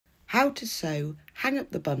How to sew Hang Up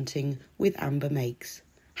the Bunting with Amber Makes.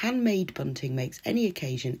 Handmade bunting makes any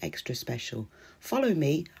occasion extra special. Follow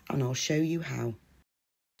me and I'll show you how.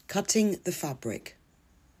 Cutting the fabric.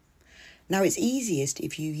 Now it's easiest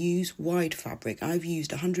if you use wide fabric. I've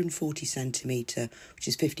used 140 centimetre, which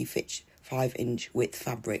is 55-inch width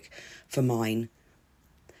fabric for mine.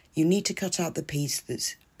 You need to cut out the piece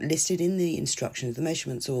that's listed in the instructions. The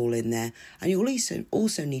measurements are all in there. And you'll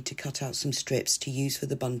also need to cut out some strips to use for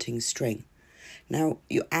the bunting string. Now,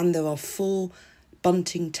 there are 4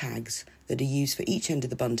 bunting tags that are used for each end of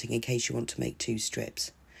the bunting in case you want to make 2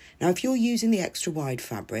 strips. Now, if you're using the extra wide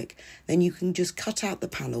fabric, then you can just cut out the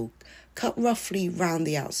panel, cut roughly round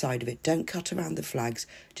the outside of it. Don't cut around the flags,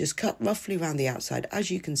 just cut roughly around the outside, as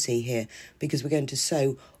you can see here, because we're going to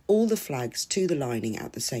sew all the flags to the lining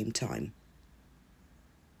at the same time.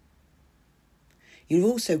 You've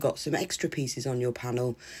also got some extra pieces on your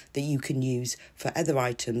panel that you can use for other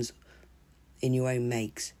items in your own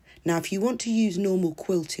makes. Now, if you want to use normal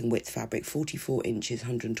quilting width fabric, 44 inches,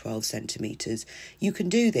 112 centimetres, you can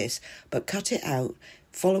do this, but cut it out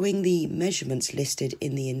following the measurements listed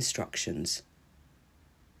in the instructions.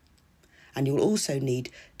 And you'll also need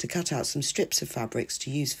to cut out some strips of fabrics to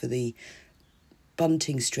use for the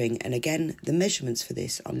bunting string. And again, the measurements for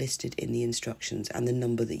this are listed in the instructions and the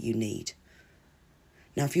number that you need.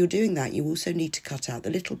 Now, if you're doing that, you also need to cut out the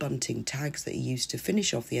little bunting tags that are used to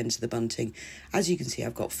finish off the ends of the bunting. As you can see,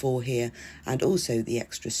 I've got 4 here, and also the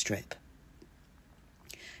extra strip.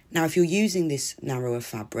 Now, if you're using this narrower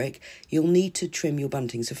fabric, you'll need to trim your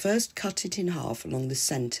bunting. So first, cut it in half along the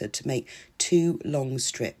centre to make 2 long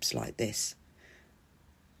strips like this.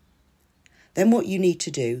 Then what you need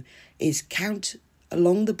to do is count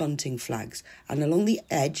along the bunting flags, and along the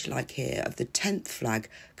edge, like here, of the 10th flag,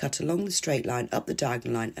 cut along the straight line, up the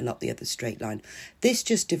diagonal line and up the other straight line. This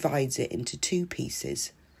just divides it into 2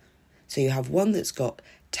 pieces. So you have one that's got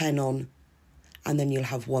 10 on, and then you'll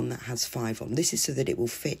have one that has 5 on. This is so that it will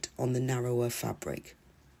fit on the narrower fabric.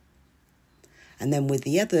 And then with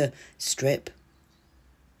the other strip,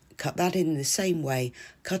 cut that in the same way,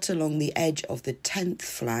 cut along the edge of the 10th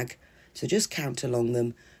flag, so just count along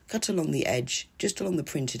them, cut along the edge, just along the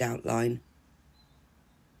printed outline.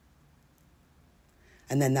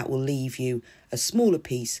 And then that will leave you a smaller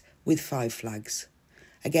piece with 5 flags.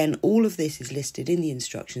 Again, all of this is listed in the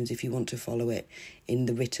instructions if you want to follow it in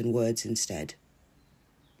the written words instead.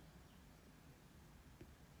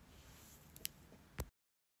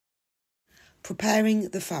 Preparing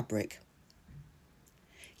the fabric.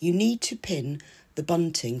 You need to pin the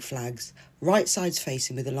bunting flags right sides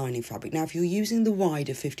facing with the lining fabric. Now, if you're using the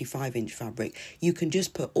wider 55-inch fabric, you can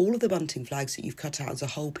just put all of the bunting flags that you've cut out as a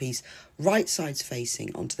whole piece right sides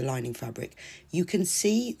facing onto the lining fabric. You can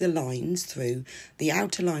see the lines through. The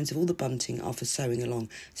outer lines of all the bunting are for sewing along.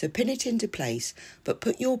 So pin it into place, but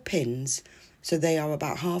put your pins so they are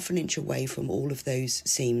about 1/2 inch away from all of those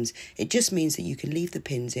seams. It just means that you can leave the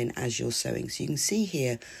pins in as you're sewing. So you can see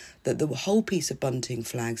here that the whole piece of bunting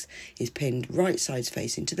flags is pinned right sides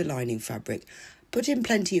facing to the lining fabric. Put in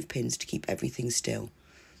plenty of pins to keep everything still.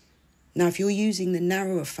 Now, if you're using the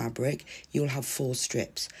narrower fabric, you'll have 4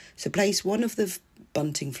 strips. So place one of the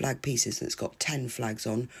bunting flag pieces that's got 10 flags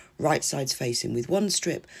on, right sides facing with 1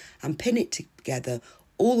 strip, and pin it together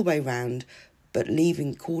all the way round, but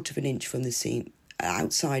leaving 1/4 inch from the seam,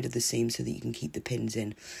 outside of the seam, so that you can keep the pins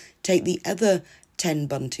in. Take the other 10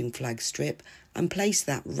 bunting flag strip and place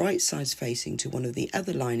that right sides facing to one of the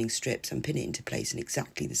other lining strips and pin it into place in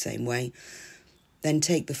exactly the same way. Then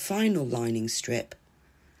take the final lining strip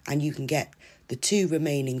and you can get the 2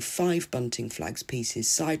 remaining 5 bunting flags pieces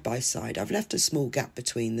side by side. I've left a small gap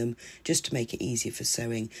between them just to make it easier for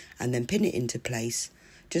sewing, and then pin it into place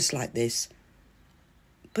just like this.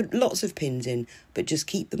 Put lots of pins in, but just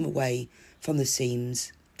keep them away from the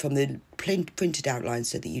seams, from the printed outlines,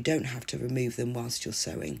 so that you don't have to remove them whilst you're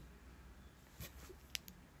sewing.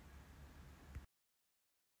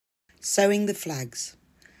 Sewing the flags.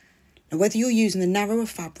 Now, whether you're using the narrower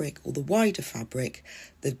fabric or the wider fabric,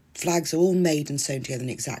 the flags are all made and sewn together in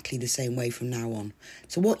exactly the same way from now on.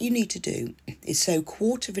 So what you need to do is sew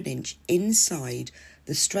 1/4 inch inside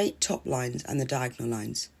the straight top lines and the diagonal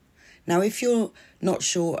lines. Now, if you're not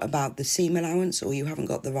sure about the seam allowance or you haven't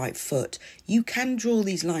got the right foot, you can draw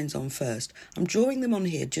these lines on first. I'm drawing them on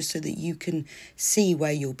here just so that you can see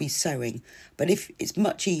where you'll be sewing. But if it's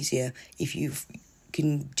much easier if you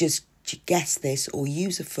can just guess this or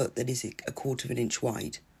use a foot that is 1/4 inch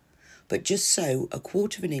wide. But just sew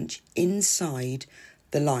 1/4 inch inside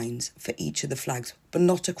the lines for each of the flags, but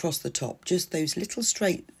not across the top, just those little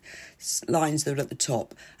straight lines that are at the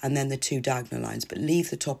top and then the 2 diagonal lines, but leave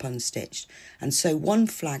the top unstitched. And sew 1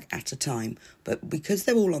 flag at a time, but because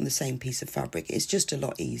they're all on the same piece of fabric, it's just a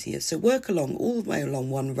lot easier. So work along all the way along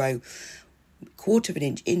one row, 1/4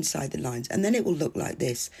 inch inside the lines, and then it will look like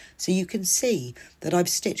this. So you can see that I've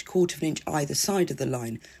stitched 1/4 inch either side of the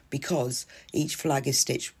line because each flag is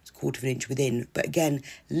stitched 1/4 inch within, but again,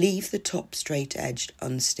 leave the top straight edged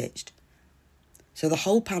unstitched. So the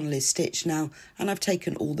whole panel is stitched now, and I've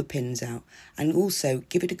taken all the pins out, and also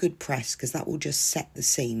give it a good press because that will just set the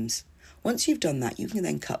seams. Once you've done that, you can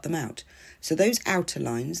then cut them out. So those outer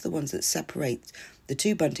lines, the ones that separate the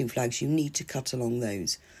 2 bunting flags, you need to cut along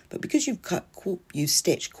those. But because you've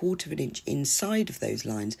stitched 1/4 inch inside of those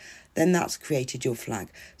lines, then that's created your flag.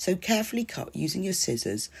 So carefully cut using your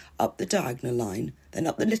scissors up the diagonal line, then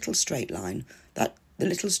up the little straight line. The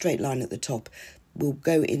little straight line at the top will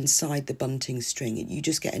go inside the bunting string. You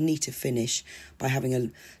just get a neater finish by having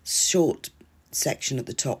a short section at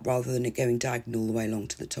the top rather than it going diagonal all the way along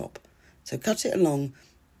to the top. So cut it along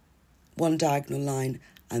one diagonal line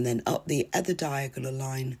and then up the other diagonal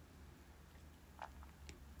line,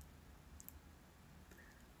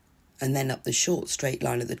 and then up the short straight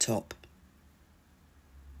line at the top.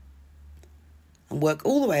 And work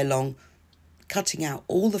all the way along, cutting out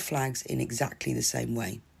all the flags in exactly the same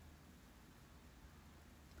way.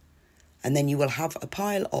 And then you will have a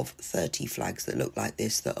pile of 30 flags that look like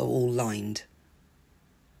this that are all lined.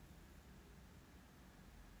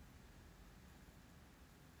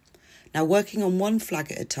 Now, working on 1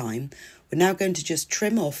 flag at a time, we're now going to just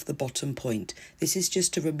trim off the bottom point. This is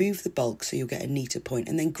just to remove the bulk so you'll get a neater point,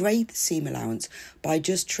 and then grade the seam allowance by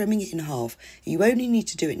just trimming it in half. You only need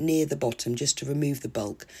to do it near the bottom just to remove the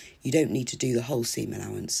bulk. You don't need to do the whole seam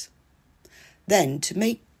allowance. Then, to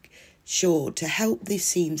make sure to help the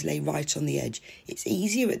seams lay right on the edge, it's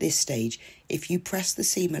easier at this stage if you press the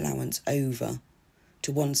seam allowance over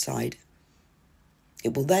to one side.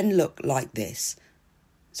 It will then look like this.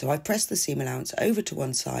 So I press the seam allowance over to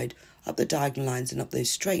one side, up the diagonal lines and up those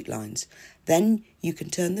straight lines. Then you can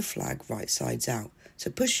turn the flag right sides out. So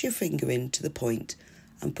push your finger into the point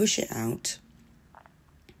and push it out,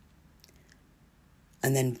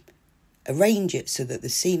 and then arrange it so that the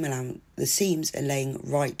seams are laying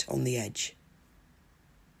right on the edge.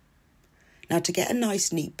 Now, to get a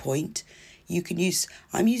nice neat point,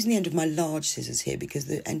 I'm using the end of my large scissors here because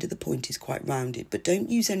the end of the point is quite rounded, but don't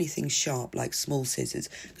use anything sharp like small scissors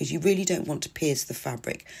because you really don't want to pierce the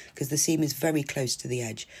fabric because the seam is very close to the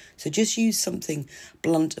edge. So just use something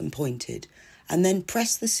blunt and pointed, and then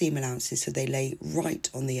press the seam allowances so they lay right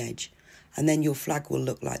on the edge, and then your flag will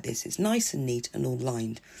look like this. It's nice and neat and all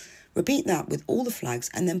lined. Repeat that with all the flags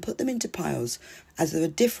and then put them into piles. As there are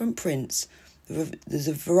different prints, there's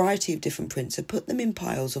a variety of different prints, so put them in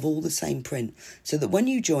piles of all the same print so that when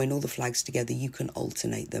you join all the flags together you can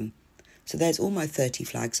alternate them. So there's all my 30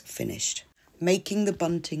 flags finished. Making the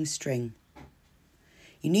bunting string.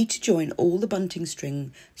 You need to join all the bunting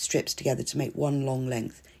string strips together to make one long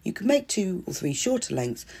length. You can make 2 or 3 shorter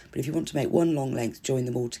lengths, but if you want to make one long length, join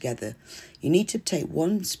them all together. You need to take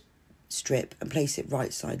one strip and place it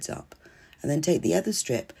right sides up, and then take the other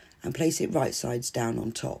strip and place it right sides down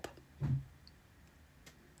on top,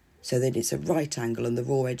 so that it's a right angle and the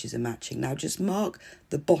raw edges are matching. Now just mark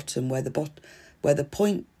the bottom where the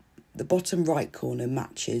bottom right corner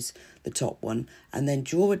matches the top one, and then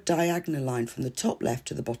draw a diagonal line from the top left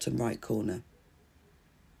to the bottom right corner.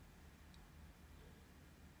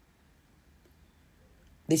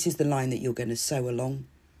 This is the line that you're going to sew along,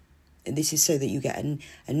 and this is so that you get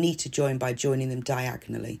a neater join by joining them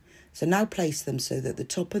diagonally. So now place them so that the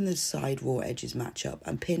top and the side raw edges match up,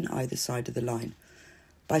 and pin either side of the line.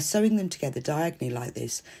 By sewing them together diagonally like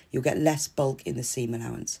this, you'll get less bulk in the seam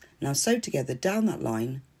allowance. Now sew together down that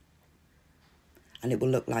line, and it will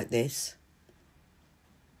look like this.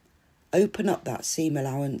 Open up that seam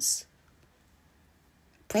allowance,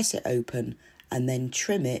 press it open, and then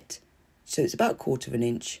trim it so it's about 1/4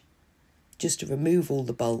 inch, just to remove all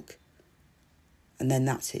the bulk. And then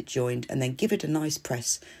that's it joined, and then give it a nice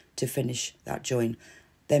press to finish that join.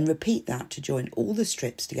 Then repeat that to join all the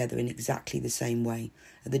strips together in exactly the same way.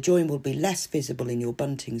 And the join will be less visible in your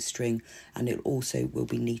bunting string, and it also will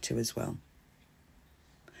be neater as well.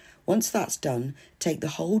 Once that's done, take the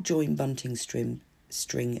whole join bunting string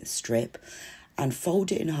strip and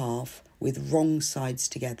fold it in half with wrong sides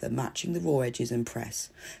together, matching the raw edges, and press.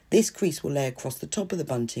 This crease will lay across the top of the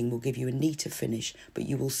bunting, will give you a neater finish, but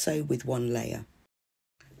you will sew with one layer.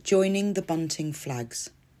 Joining the bunting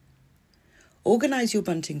flags. Organise your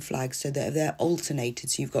bunting flags so that they're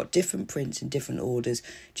alternated, so you've got different prints in different orders,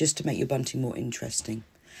 just to make your bunting more interesting.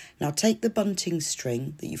 Now take the bunting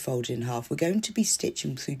string that you folded in half. We're going to be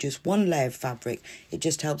stitching through just one layer of fabric. It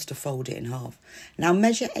just helps to fold it in half. Now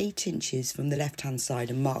measure 8 inches from the left hand side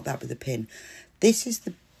and mark that with a pin. This is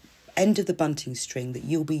the end of the bunting string that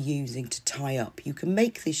you'll be using to tie up. You can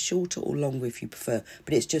make this shorter or longer if you prefer,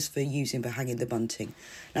 but it's just for using for hanging the bunting.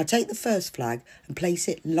 Now take the first flag and place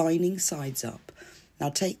it lining sides up. Now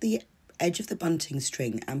take the edge of the bunting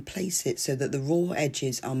string and place it so that the raw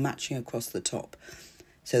edges are matching across the top,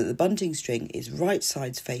 so that the bunting string is right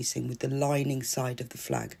sides facing with the lining side of the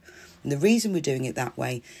flag. And the reason we're doing it that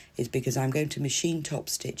way is because I'm going to machine top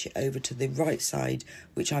stitch it over to the right side,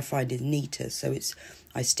 which I find is neater. So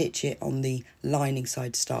I stitch it on the lining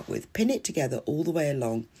side to start with. Pin it together all the way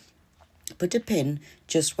along. Put a pin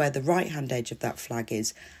just where the right hand edge of that flag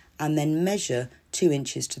is, and then measure 2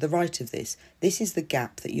 inches to the right of this. This is the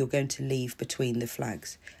gap that you're going to leave between the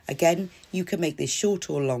flags. Again, you can make this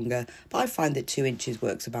shorter or longer, but I find that 2 inches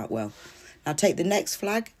works about well. Now take the next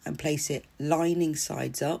flag and place it lining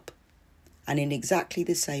sides up, and in exactly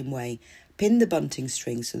the same way, pin the bunting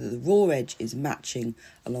string so that the raw edge is matching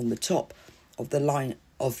along the top of the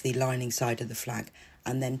lining side of the flag,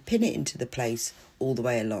 and then pin it into the place all the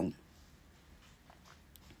way along.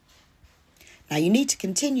 Now you need to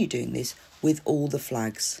continue doing this with all the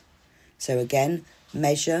flags. So again,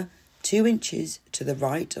 measure 2 inches to the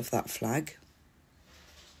right of that flag.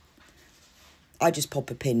 I just pop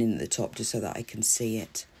a pin in at the top just so that I can see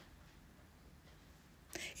it.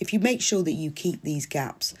 If you make sure that you keep these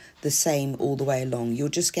gaps the same all the way along, you'll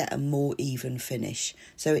just get a more even finish.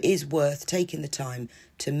 So it is worth taking the time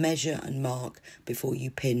to measure and mark before you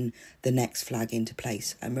pin the next flag into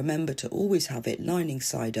place. And remember to always have it lining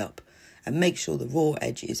side up and make sure the raw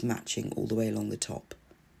edge is matching all the way along the top.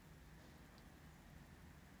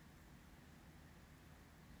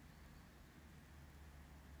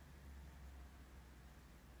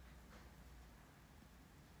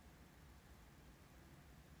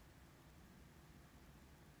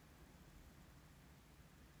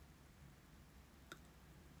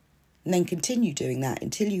 And then continue doing that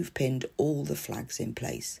until you've pinned all the flags in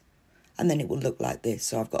place. And then it will look like this.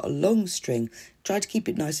 So I've got a long string. Try to keep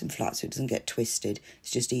it nice and flat so it doesn't get twisted.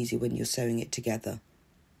 It's just easy when you're sewing it together.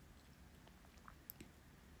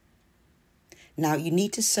 Now you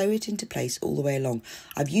need to sew it into place all the way along.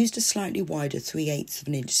 I've used a slightly wider 3/8 of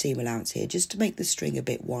an inch seam allowance here just to make the string a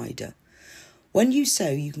bit wider. When you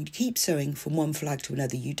sew, you can keep sewing from one flag to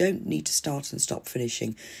another. You don't need to start and stop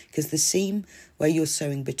finishing because the seam where you're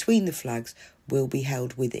sewing between the flags will be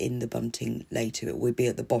held within the bunting later. It will be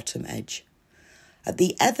at the bottom edge. At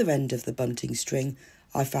the other end of the bunting string,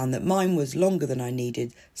 I found that mine was longer than I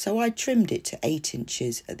needed, so I trimmed it to 8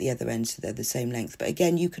 inches at the other end so they're the same length. But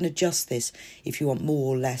again, you can adjust this if you want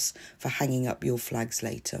more or less for hanging up your flags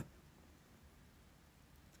later.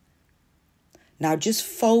 Now just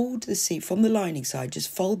fold the seam from the lining side, just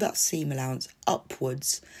fold that seam allowance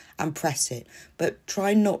upwards and press it, but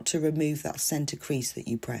try not to remove that centre crease that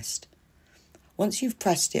you pressed. Once you've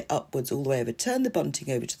pressed it upwards all the way over, turn the bunting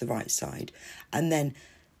over to the right side and then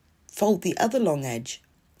fold the other long edge,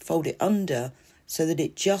 fold it under so that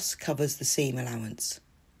it just covers the seam allowance.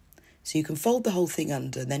 So you can fold the whole thing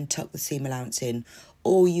under, then tuck the seam allowance in,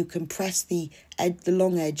 or you can press the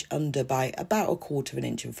long edge under by about 1/4 of an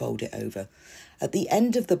inch and fold it over. At the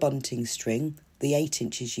end of the bunting string, the 8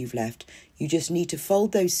 inches you've left, you just need to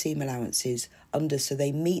fold those seam allowances under so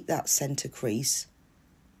they meet that centre crease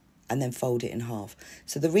and then fold it in half.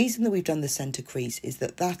 So the reason that we've done the centre crease is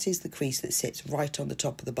that that is the crease that sits right on the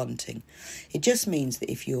top of the bunting. It just means that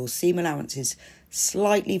if your seam allowance is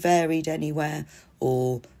slightly varied anywhere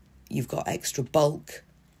or you've got extra bulk,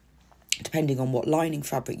 depending on what lining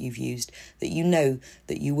fabric you've used, that you know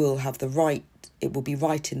that you will have it will be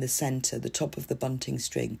right in the centre, the top of the bunting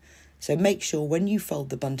string. So make sure when you fold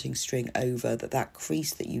the bunting string over that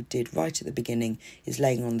crease that you did right at the beginning is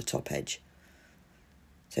laying on the top edge.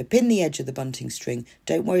 So pin the edge of the bunting string.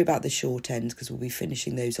 Don't worry about the short ends because we'll be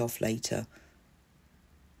finishing those off later.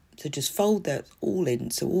 So just fold that all in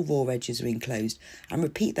so all raw edges are enclosed and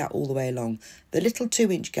repeat that all the way along. The little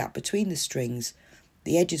 2-inch gap between the strings,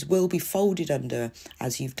 the edges will be folded under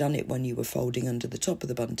as you've done it when you were folding under the top of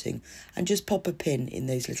the bunting, and just pop a pin in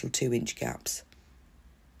those little 2-inch gaps.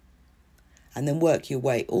 And then work your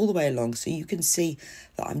way all the way along so you can see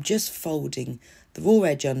that I'm just folding the raw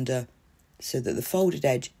edge under so that the folded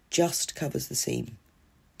edge just covers the seam.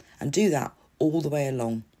 And do that all the way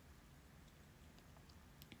along.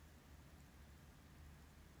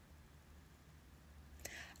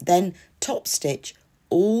 Then top stitch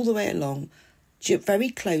all the way along very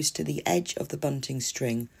close to the edge of the bunting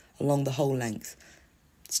string along the whole length.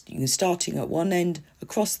 You're starting at one end,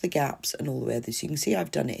 across the gaps and all the way over. So you can see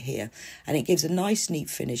I've done it here, and it gives a nice neat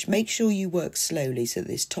finish. Make sure you work slowly so that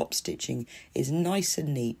this top stitching is nice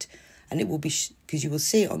and neat, and it will be, because you will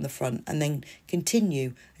see it on the front, and then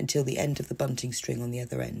continue until the end of the bunting string on the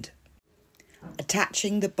other end.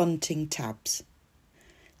 Attaching the bunting tabs.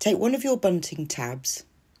 Take one of your bunting tabs.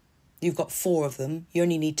 You've got 4 of them. You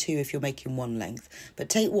only need 2 if you're making one length. But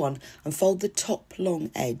take one and fold the top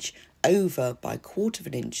long edge over by 1/4 of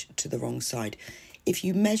an inch to the wrong side. If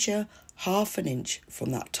you measure 1/2 an inch from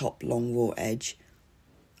that top long raw edge,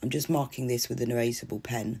 I'm just marking this with an erasable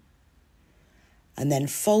pen, and then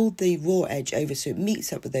fold the raw edge over so it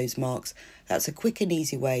meets up with those marks. That's a quick and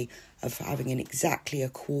easy way of having exactly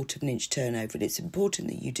 1/4 of an inch turnover, and it's important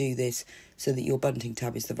that you do this so that your bunting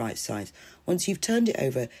tab is the right size. Once you've turned it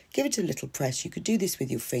over, give it a little press. You could do this with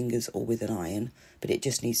your fingers or with an iron, but it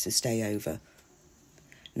just needs to stay over.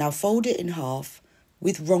 Now fold it in half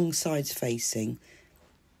with wrong sides facing,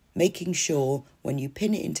 making sure when you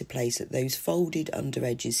pin it into place that those folded under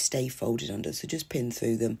edges stay folded under. So just pin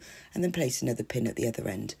through them and then place another pin at the other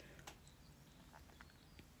end.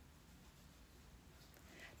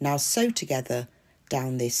 Now sew together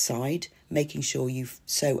down this side, making sure you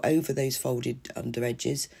sew over those folded under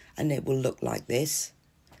edges, and it will look like this.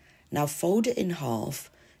 Now fold it in half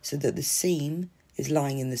so that the seam is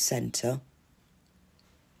lying in the centre,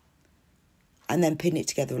 and then pin it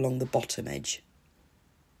together along the bottom edge.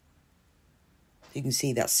 You can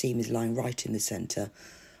see that seam is lying right in the centre.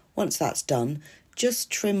 Once that's done, just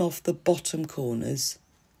trim off the bottom corners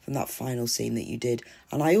from that final seam that you did.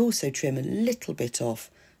 And I also trim a little bit off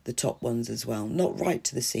the top ones as well. Not right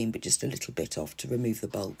to the seam, but just a little bit off to remove the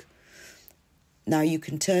bulk. Now you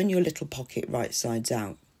can turn your little pocket right sides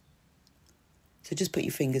out. So just put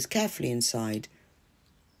your fingers carefully inside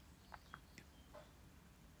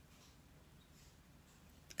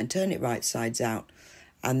and turn it right sides out,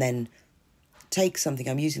 and then take something.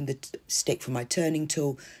 I'm using the stick for my turning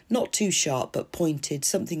tool, not too sharp but pointed,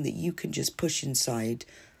 something that you can just push inside,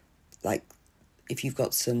 like if you've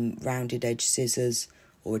got some rounded edge scissors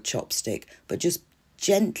or a chopstick, but just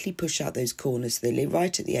gently push out those corners so they lay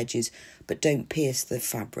right at the edges but don't pierce the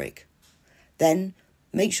fabric. Then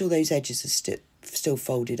make sure those edges are still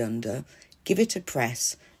folded under. Give it a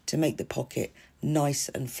press to make the pocket nice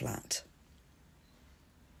and flat.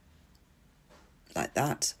 Like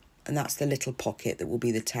that, and that's the little pocket that will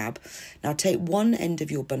be the tab. Now take one end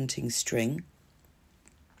of your bunting string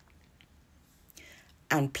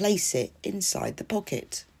and place it inside the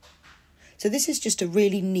pocket. So this is just a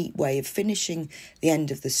really neat way of finishing the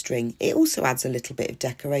end of the string. It also adds a little bit of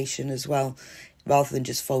decoration as well, rather than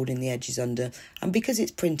just folding the edges under. And because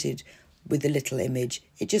it's printed with a little image,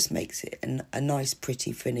 it just makes it a nice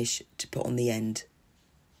pretty finish to put on the end.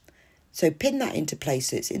 So pin that into place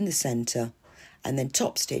so it's in the centre, and then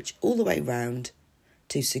top stitch all the way round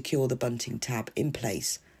to secure the bunting tab in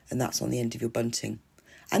place, and that's on the end of your bunting.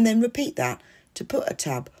 And then repeat that to put a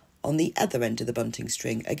tab on the other end of the bunting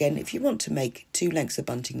string. Again, if you want to make 2 lengths of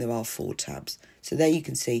bunting, there are 4 tabs. So there you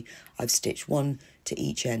can see I've stitched 1 to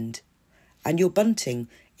each end. And your bunting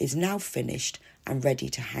is now finished and ready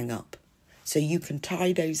to hang up. So you can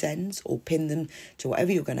tie those ends or pin them to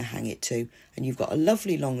whatever you're going to hang it to, and you've got a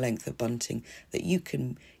lovely long length of bunting that you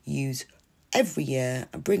can use every year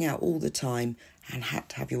and bring out all the time and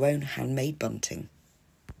have your own handmade bunting.